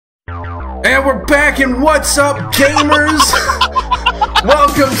And we're back, and what's up, gamers?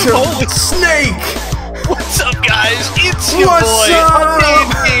 Welcome to Snake! What's up, guys? It's your boy,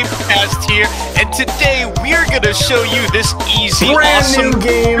 Gamecast here, and today we're gonna show you this easy, awesome,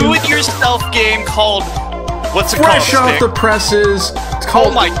 do-it-yourself game called, what's it called? Fresh off the presses. It's called.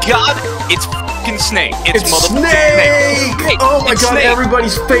 Oh my God! It's fucking Snake. It's Snake! Oh my God!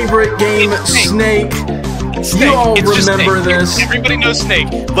 Everybody's favorite game, Snake. You all remember this. Everybody knows Snake.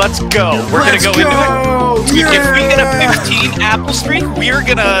 Let's go. We're gonna go into it. Yeah. If we get a 15 apple streak, we're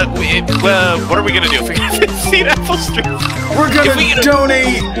gonna. What are we gonna do if we get a 15 apple streak? We're gonna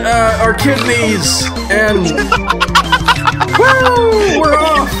donate our kidneys and. Woo! We're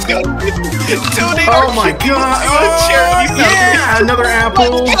off. Donate oh my God! Oh, yeah! Another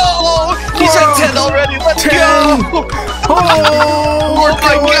apple. Let's go. He's at 10 already. Let's 10. go. Oh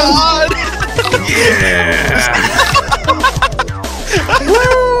my God! Yeah!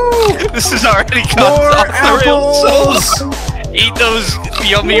 Woo! This is already gone off the rails. So eat those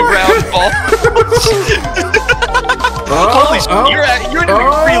yummy round balls. You're doing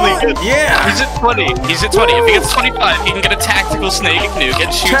really good. Yeah. He's at 20. He's at 20. If he gets 25, he can get a tactical snake nuke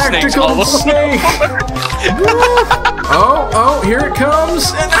and shoot snakes all over. Snake. Oh, here it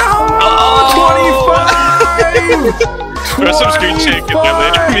comes. And 25. Throw some screen shake in there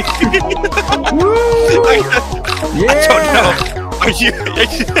later. Yeah. I don't know. Are you?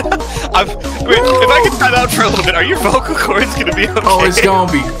 Wait, if I can time out for a little bit, are your vocal cords gonna be okay? Oh, it's gonna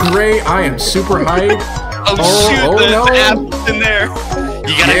be great. I am super hyped. Oh, shoot, there's apples in there.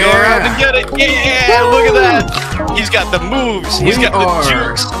 You gotta go around and get it. Yeah, look at that. He's got the moves. He's got the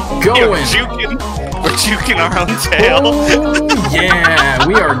jukes. We're juking our own tail. Oh, yeah,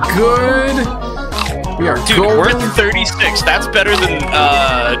 we are good. We are Dude, golden. we're at 36. That's better than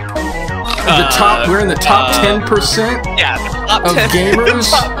the top. We're in the top 10%. Yeah, the top of 10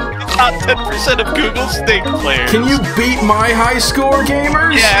 gamers. Top 10% of Google Snake players. Can you beat my high score,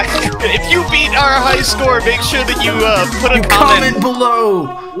 gamers? Yeah. If you beat our high score, make sure that you put a comment below.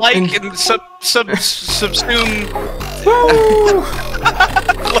 Like and subsume.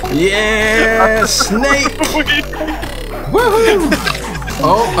 Yeah, Snake. Woohoo!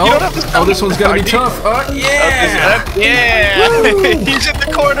 Oh, this one's gonna be tough. Yeah! He's in the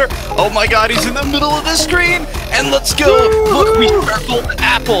corner. Oh my God, he's in the middle of the screen. And let's go. Look, we circled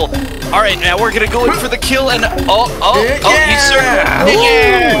Apple. All right, now we're gonna go in for the kill. And he's circled.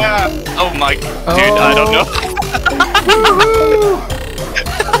 Yeah! Oh my, dude, I don't know.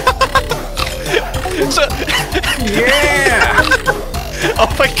 Yeah! Oh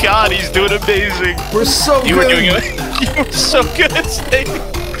my God, he's doing amazing. We're so good. You were so good at Snake.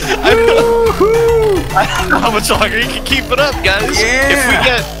 I don't know how much longer you can keep it up, guys.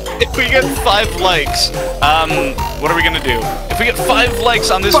 Yeah. If we get 5 likes, what are we gonna do? If we get 5 likes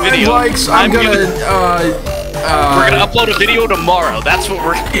on this video, I'm gonna we're gonna upload a video tomorrow. That's what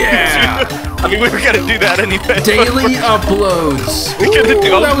we're gonna do. I mean, we were gonna do that anyway. Daily uploads.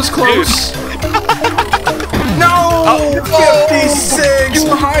 That was close. No! 56!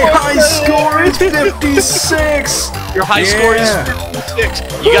 My high score is 56! Your high score is 56.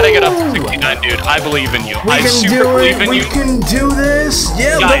 You gotta get up to 69, dude. I believe in you. I super believe in you. We can do this!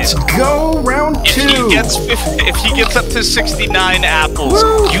 Yeah, guys, let's go! Round 2! If he gets up to 69 apples,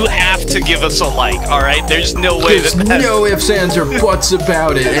 you have to give us a like, alright? There's no way There's no ifs, ands, or buts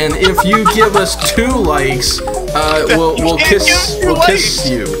about it. And if you give us 2 likes, we'll kiss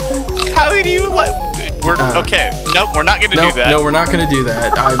you. How do you like? Okay. Nope, we're not gonna do that. No, we're not gonna do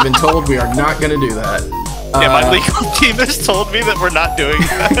that. I've been told we are not gonna do that. Yeah, my legal team has told me that we're not doing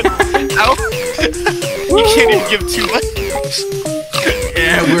that. How? You can't even give 2 likes.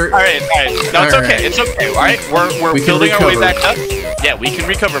 Yeah, we're... Alright. No, it's okay. It's okay, alright? We're building our way back up. Yeah, we can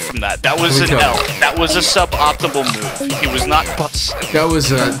recover from that. That was an L. That was a suboptimal move. He was not bust.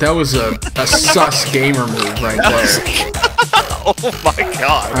 That was a sus gamer move right there. Oh my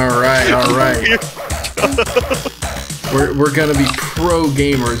God. Alright. We're gonna be pro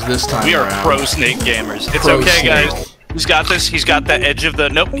gamers this time. We are pro Snake gamers. It's okay, guys. He's got this. He's got the edge of the.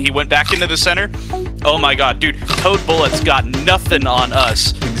 Nope. He went back into the center. Oh my God, dude! Toad Bullet's got nothing on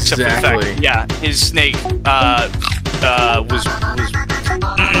us. Exactly. Except for the fact, yeah, his Snake was.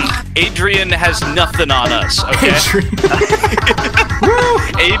 Adrian has nothing on us. Okay.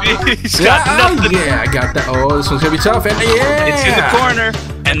 He's got nothing. Yeah, I got that. Oh, this one's gonna be tough. And it's in the corner.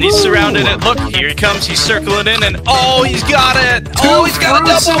 And he's surrounded it. Look, here he comes. He's circling in, and he's got it. He's got a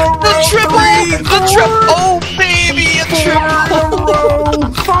double. The triple. Oh, baby, a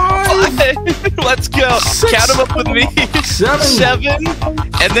triple. 5. Let's go. Count him up with me. 7.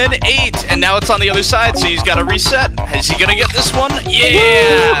 And then 8. And now it's on the other side, so he's got to reset. Is he gonna get this one?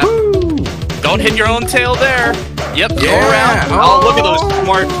 Yeah. Don't hit your own tail there. Yep, go Yeah. around. Oh, look at those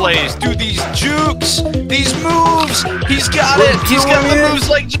smart plays. Dude, these jukes, these moves. He's got it. He's got the moves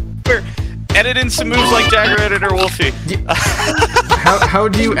like Jagger. Edit in some moves like Jagger, Editor Wolfie. How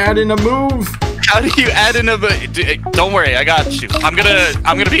do you add in a move? How do you add in a... Don't worry, I got you. I'm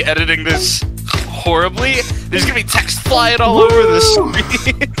gonna be editing this horribly. There's gonna be text flying all over the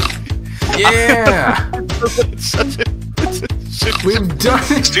screen. Yeah. It's such a We've done it.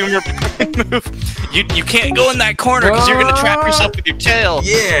 consumer move. You can't go in that corner because you're gonna trap yourself with your tail.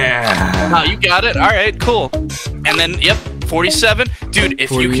 Yeah. Oh, you got it. All right, cool. And then, yep, 47. Dude, if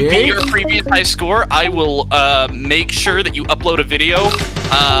 48? you can beat your previous high score, I will make sure that you upload a video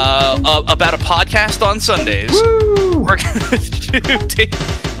about a podcast on Sundays. Woo. We're gonna do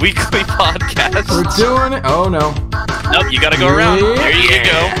a weekly podcast. We're doing it. Oh no. Nope, you gotta go around. There you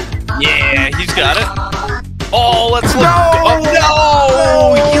go. Yeah, he's got it. Oh, let's look. No! Oh,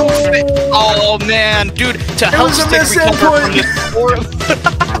 no! You oh man, dude, to help Stick recover from this horrible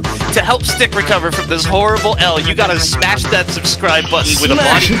to help Stick recover from this horrible L, you gotta smash that subscribe button with a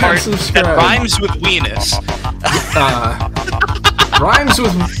body part that rhymes with weenus. Rhymes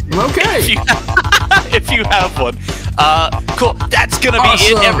with okay. If you have one. Cool. That's gonna be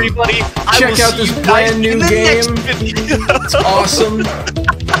it, everybody. Check out this brand new game. It's awesome.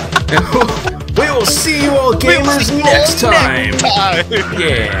 We will see you all gamers next time.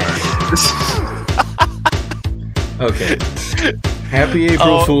 Yeah. Okay. Happy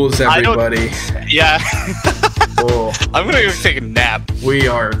April Fools, everybody. Yeah. Oh. I'm gonna go take a nap. We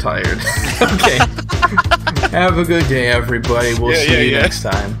are tired. Okay. Have a good day, everybody. We'll see you next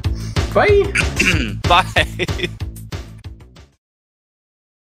time. Bye. Bye.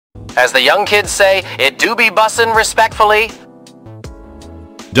 As the young kids say, it do be bussin' respectfully.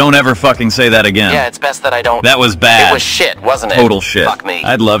 Don't ever fucking say that again. Yeah, it's best that I don't. That was bad. It was shit, wasn't it? Total shit. Fuck me.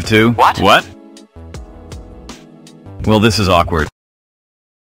 I'd love to. What? What? Well, this is awkward.